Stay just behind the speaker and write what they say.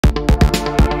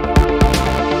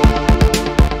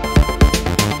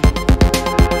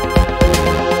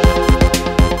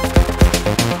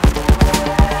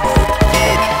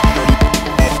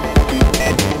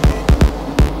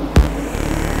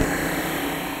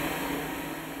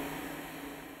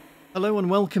Hello and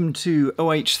welcome to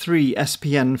OH3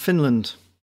 SPN Finland.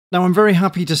 Now I'm very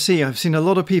happy to see I've seen a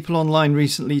lot of people online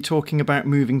recently talking about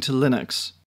moving to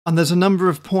Linux. And there's a number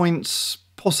of points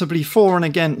possibly for and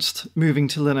against moving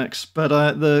to Linux, but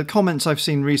the comments I've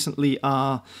seen recently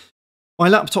are, my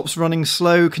laptop's running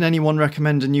slow, can anyone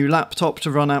recommend a new laptop to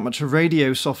run amateur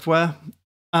radio software?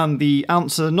 And the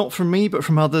answer, not from me but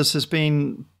from others, has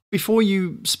been, before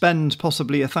you spend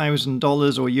possibly $1,000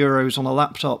 or euros on a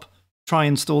laptop, try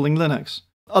installing Linux.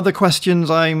 Other questions,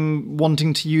 I'm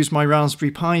wanting to use my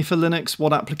Raspberry Pi for Linux,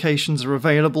 what applications are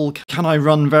available, can I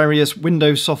run various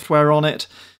Windows software on it,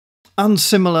 and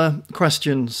similar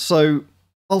questions. So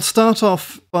I'll start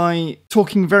off by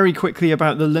talking very quickly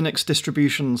about the Linux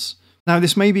distributions. Now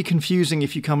this may be confusing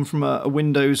if you come from a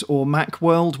Windows or Mac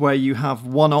world where you have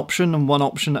one option and one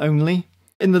option only.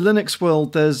 In the Linux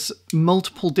world there's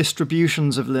multiple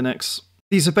distributions of Linux.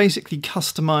 These are basically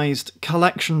customized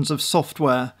collections of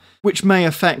software, which may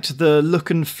affect the look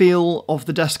and feel of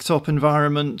the desktop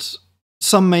environment.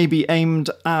 Some may be aimed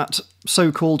at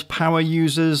so-called power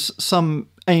users, some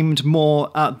aimed more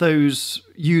at those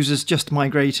users just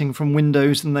migrating from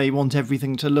Windows and they want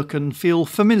everything to look and feel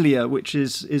familiar, which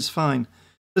is fine.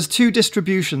 There's two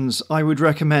distributions I would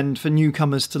recommend for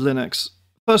newcomers to Linux.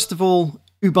 First of all,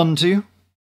 Ubuntu,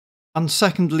 and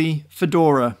secondly,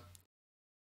 Fedora.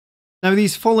 Now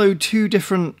these follow two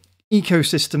different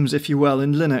ecosystems, if you will,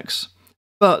 in Linux,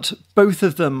 but both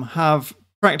of them have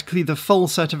practically the full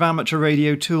set of amateur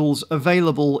radio tools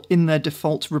available in their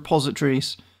default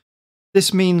repositories.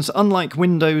 This means, unlike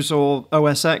Windows or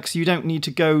OS X, you don't need to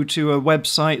go to a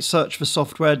website, search for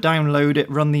software, download it,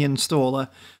 run the installer.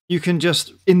 You can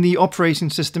just, in the operating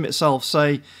system itself,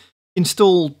 say,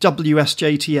 install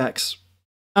wsjt-x,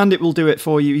 and it will do it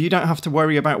for you. You don't have to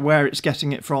worry about where it's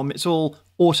getting it from. It's all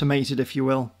automated, if you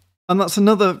will. And that's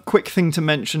another quick thing to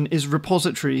mention is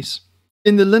repositories.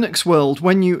 In the Linux world,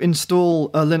 when you install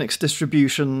a Linux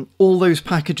distribution, all those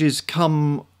packages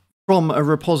come from a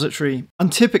repository.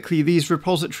 And typically these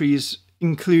repositories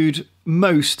include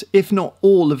most, if not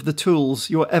all, of the tools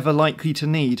you're ever likely to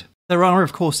need. There are,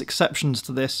 of course, exceptions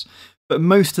to this, but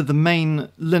most of the main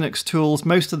Linux tools,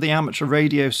 most of the amateur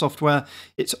radio software,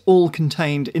 it's all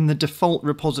contained in the default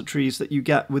repositories that you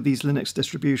get with these Linux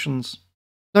distributions.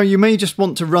 Now you may just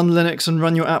want to run Linux and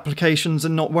run your applications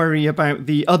and not worry about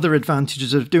the other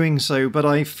advantages of doing so, but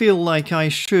I feel like I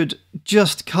should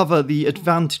just cover the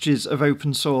advantages of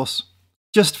open source,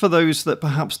 just for those that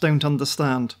perhaps don't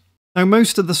understand. Now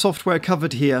most of the software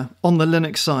covered here on the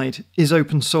Linux side is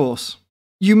open source.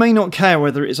 You may not care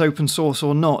whether it is open source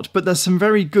or not, but there's some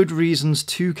very good reasons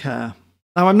to care.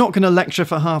 Now I'm not going to lecture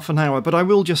for half an hour, but I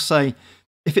will just say,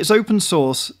 if it's open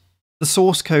source, the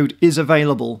source code is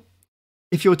available.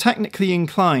 If you're technically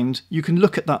inclined, you can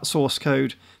look at that source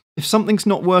code. If something's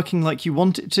not working like you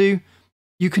want it to,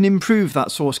 you can improve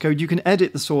that source code, you can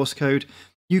edit the source code,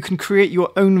 you can create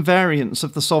your own variants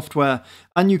of the software,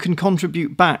 and you can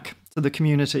contribute back to the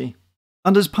community.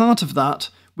 And as part of that,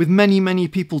 with many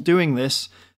people doing this,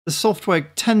 the software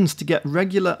tends to get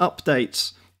regular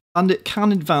updates, and it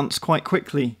can advance quite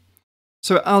quickly.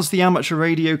 So as the amateur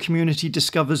radio community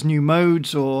discovers new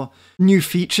modes or new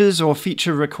features or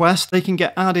feature requests, they can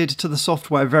get added to the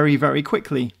software very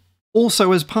quickly.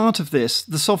 Also, as part of this,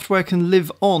 the software can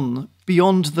live on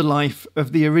beyond the life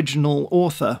of the original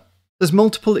author. There's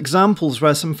multiple examples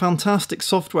where some fantastic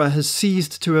software has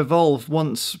ceased to evolve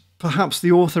once perhaps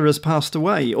the author has passed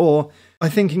away, or I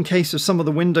think in case of some of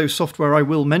the Windows software I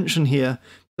will mention here,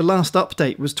 the last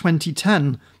update was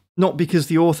 2010, not because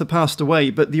the author passed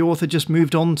away, but the author just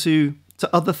moved on to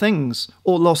other things,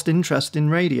 or lost interest in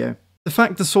radio. The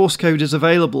fact the source code is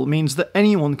available means that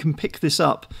anyone can pick this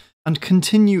up and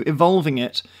continue evolving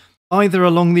it, either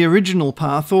along the original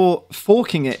path or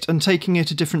forking it and taking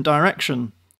it a different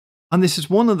direction. And this is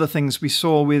one of the things we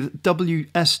saw with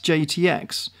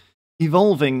wsjt-x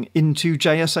evolving into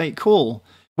JS8 Call,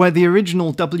 where the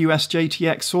original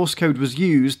wsjt-x source code was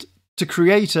used to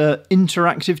create an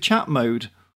interactive chat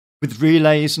mode with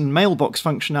relays and mailbox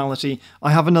functionality. I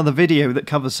have another video that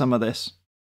covers some of this.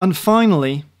 And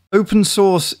finally, open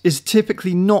source is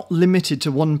typically not limited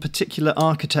to one particular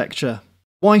architecture.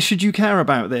 Why should you care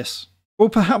about this? Well,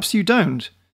 perhaps you don't,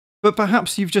 but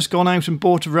perhaps you've just gone out and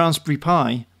bought a Raspberry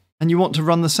Pi and you want to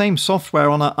run the same software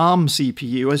on an ARM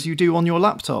CPU as you do on your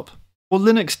laptop. Well,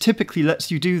 Linux typically lets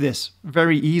you do this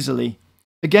very easily.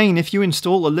 Again, if you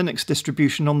install a Linux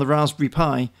distribution on the Raspberry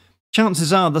Pi,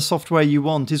 chances are the software you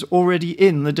want is already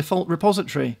in the default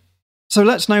repository. So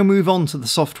let's now move on to the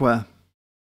software.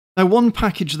 Now, one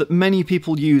package that many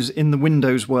people use in the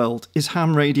Windows world is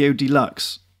Ham Radio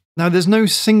Deluxe. Now, there's no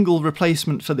single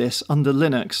replacement for this under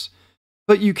Linux,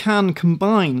 but you can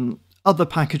combine other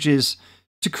packages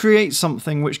to create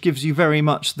something which gives you very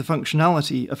much the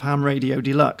functionality of Ham Radio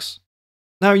Deluxe.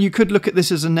 Now, you could look at this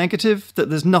as a negative, that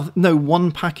there's no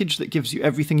one package that gives you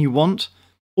everything you want,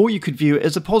 or you could view it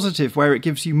as a positive, where it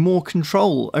gives you more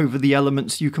control over the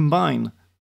elements you combine.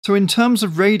 So in terms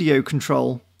of radio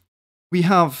control, we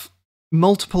have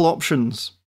multiple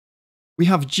options. We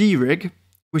have grig,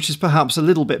 which is perhaps a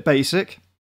little bit basic,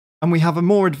 and we have a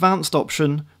more advanced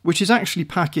option, which is actually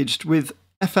packaged with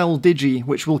fldigi,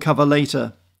 which we'll cover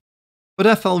later. But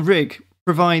flrig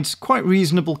provides quite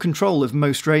reasonable control of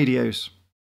most radios.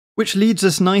 Which leads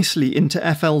us nicely into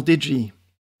fldigi.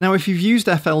 Now, if you've used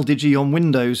fldigi on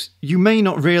Windows, you may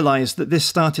not realise that this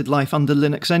started life under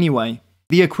Linux anyway.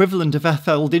 The equivalent of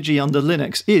fldigi under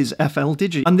Linux is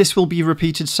fldigi, and this will be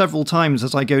repeated several times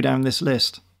as I go down this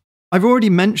list. I've already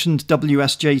mentioned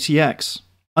wsjt-x,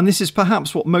 and this is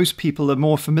perhaps what most people are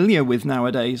more familiar with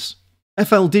nowadays.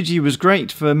 fldigi was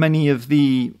great for many of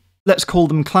the, let's call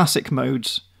them classic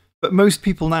modes, but most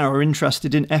people now are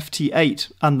interested in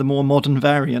FT8 and the more modern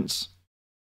variants.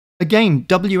 Again,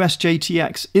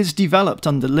 wsjt-x is developed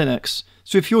under Linux,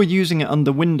 so if you're using it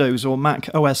under Windows or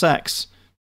Mac OS X,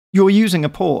 you're using a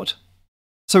port.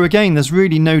 So again, there's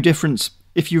really no difference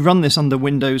if you run this under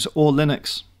Windows or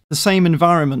Linux. The same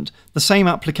environment, the same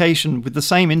application with the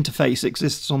same interface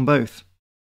exists on both.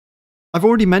 I've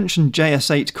already mentioned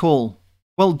JS8 call.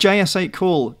 Well, JS8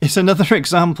 call is another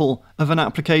example of an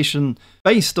application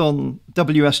based on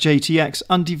wsjt-x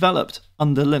and developed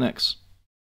under Linux.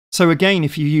 So again,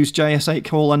 if you use JS8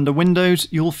 call under Windows,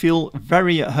 you'll feel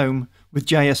very at home with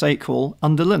JS8 call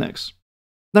under Linux.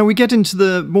 Now we get into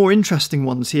the more interesting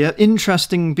ones here.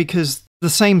 Interesting because the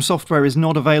same software is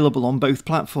not available on both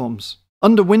platforms.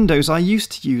 Under Windows, I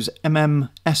used to use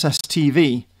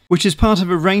MMSSTV, which is part of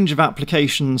a range of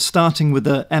applications starting with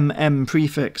the MM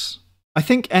prefix. I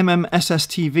think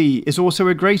MMSSTV is also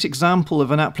a great example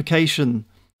of an application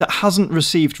that hasn't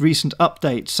received recent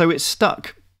updates, so it's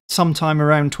stuck sometime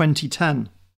around 2010.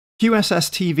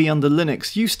 QSSTV under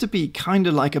Linux used to be kind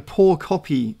of like a poor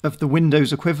copy of the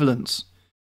Windows equivalents,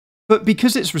 but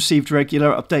because it's received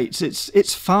regular updates,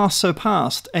 it's far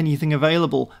surpassed anything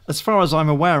available, as far as I'm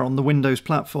aware, on the Windows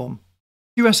platform.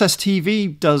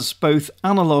 QSSTV does both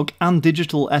analog and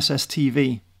digital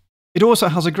SSTV. It also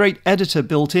has a great editor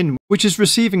built in, which is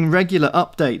receiving regular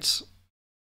updates.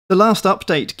 The last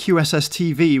update,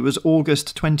 QSSTV, was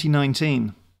August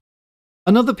 2019.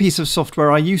 Another piece of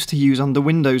software I used to use under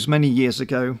Windows many years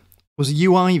ago was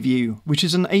UIView, which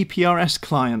is an APRS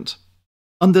client.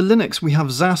 Under Linux we have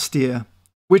Xastir,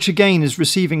 which again is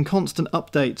receiving constant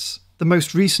updates, the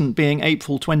most recent being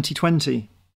April 2020.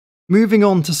 Moving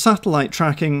on to satellite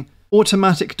tracking,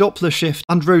 automatic Doppler shift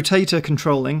and rotator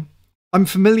controlling, I'm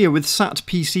familiar with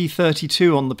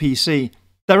SatPC32 on the PC.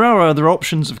 There are other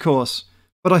options, of course,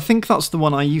 but I think that's the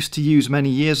one I used to use many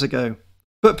years ago.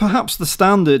 But perhaps the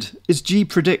standard is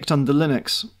gpredict under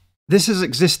Linux. This has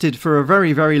existed for a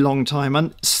very, very long time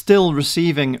and still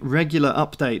receiving regular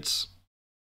updates.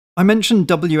 I mentioned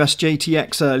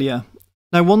wsjt-x earlier.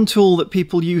 Now, one tool that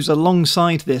people use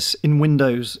alongside this in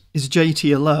Windows is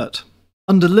JTAlert.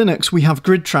 Under Linux, we have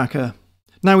GridTracker.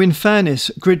 Now, in fairness,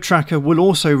 GridTracker will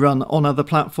also run on other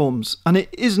platforms, and it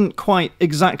isn't quite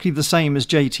exactly the same as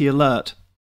JTAlert.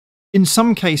 In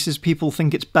some cases, people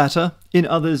think it's better, in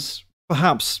others,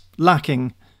 perhaps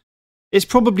lacking. It's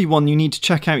probably one you need to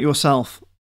check out yourself.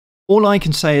 All I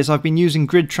can say is I've been using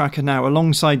GridTracker now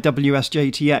alongside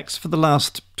wsjt-x for the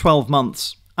last 12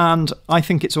 months, and I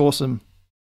think it's awesome.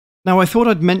 Now, I thought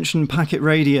I'd mention packet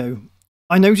radio.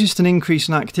 I noticed an increase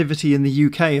in activity in the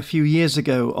UK a few years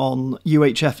ago on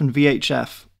UHF and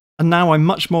VHF, and now I'm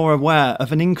much more aware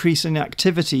of an increase in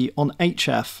activity on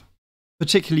HF,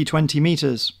 particularly 20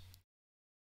 meters.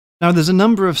 Now, there's a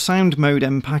number of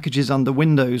SoundModem packages under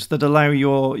Windows that allow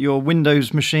your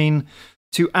Windows machine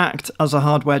to act as a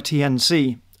hardware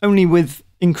TNC, only with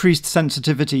increased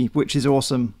sensitivity, which is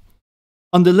awesome.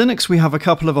 Under Linux, we have a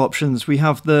couple of options. We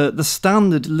have the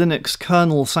standard Linux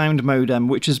kernel SoundModem,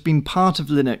 which has been part of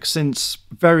Linux since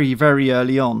very, very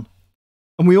early on.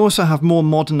 And we also have more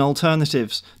modern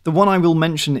alternatives. The one I will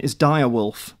mention is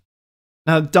Direwolf.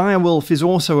 Now, Direwolf is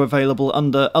also available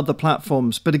under other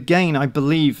platforms, but again, I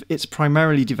believe it's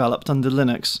primarily developed under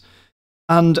Linux.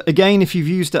 And again, if you've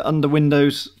used it under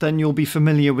Windows, then you'll be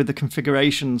familiar with the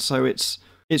configuration, so it's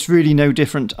really no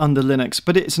different under Linux,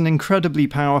 but it's an incredibly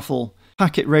powerful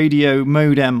packet radio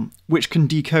modem which can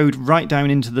decode right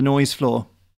down into the noise floor.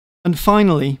 And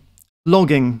finally,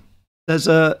 logging. There's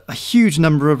a huge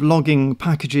number of logging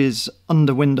packages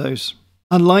under Windows.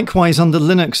 And likewise under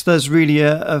Linux, there's really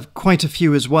quite a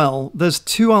few as well. There's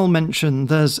two I'll mention.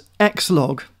 There's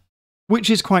xlog, which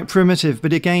is quite primitive,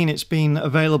 but again, it's been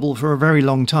available for a very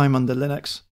long time under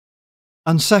Linux.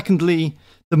 And secondly,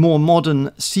 the more modern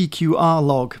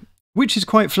CQRlog, which is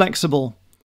quite flexible.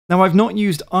 Now, I've not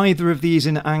used either of these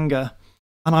in anger,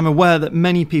 and I'm aware that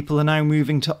many people are now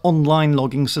moving to online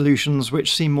logging solutions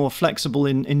which seem more flexible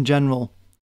in general.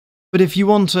 But if you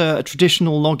want a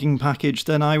traditional logging package,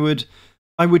 then I would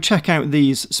check out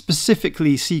these,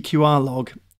 specifically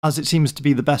CQRlog, as it seems to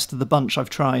be the best of the bunch I've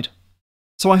tried.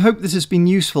 So I hope this has been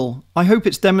useful. I hope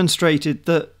it's demonstrated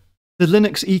that the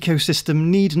Linux ecosystem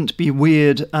needn't be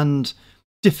weird and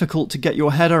difficult to get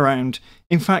your head around.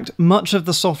 In fact, much of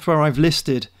the software I've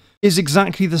listed is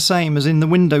exactly the same as in the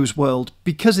Windows world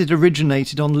because it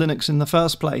originated on Linux in the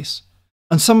first place.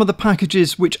 And some of the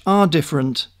packages which are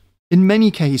different, in many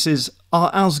cases,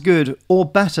 are as good or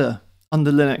better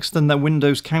under Linux than their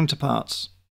Windows counterparts.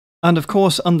 And of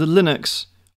course, under Linux,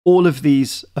 all of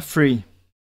these are free.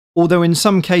 Although in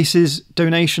some cases,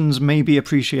 donations may be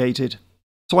appreciated.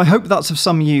 So I hope that's of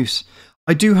some use.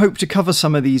 I do hope to cover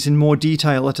some of these in more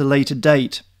detail at a later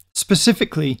date.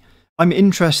 Specifically, I'm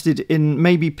interested in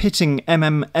maybe pitting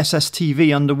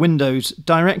MMSSTV under Windows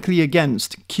directly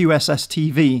against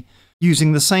QSSTV,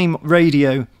 using the same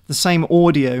radio, the same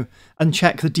audio, and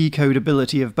check the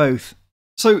decodability of both.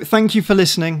 So thank you for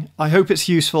listening. I hope it's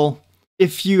useful.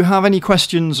 If you have any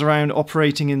questions around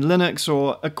operating in Linux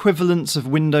or equivalents of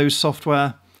Windows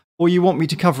software, or you want me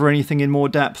to cover anything in more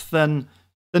depth, then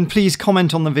please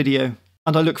comment on the video,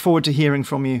 and I look forward to hearing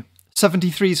from you.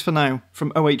 73s for now,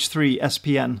 from OH3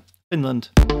 SPN, Finland.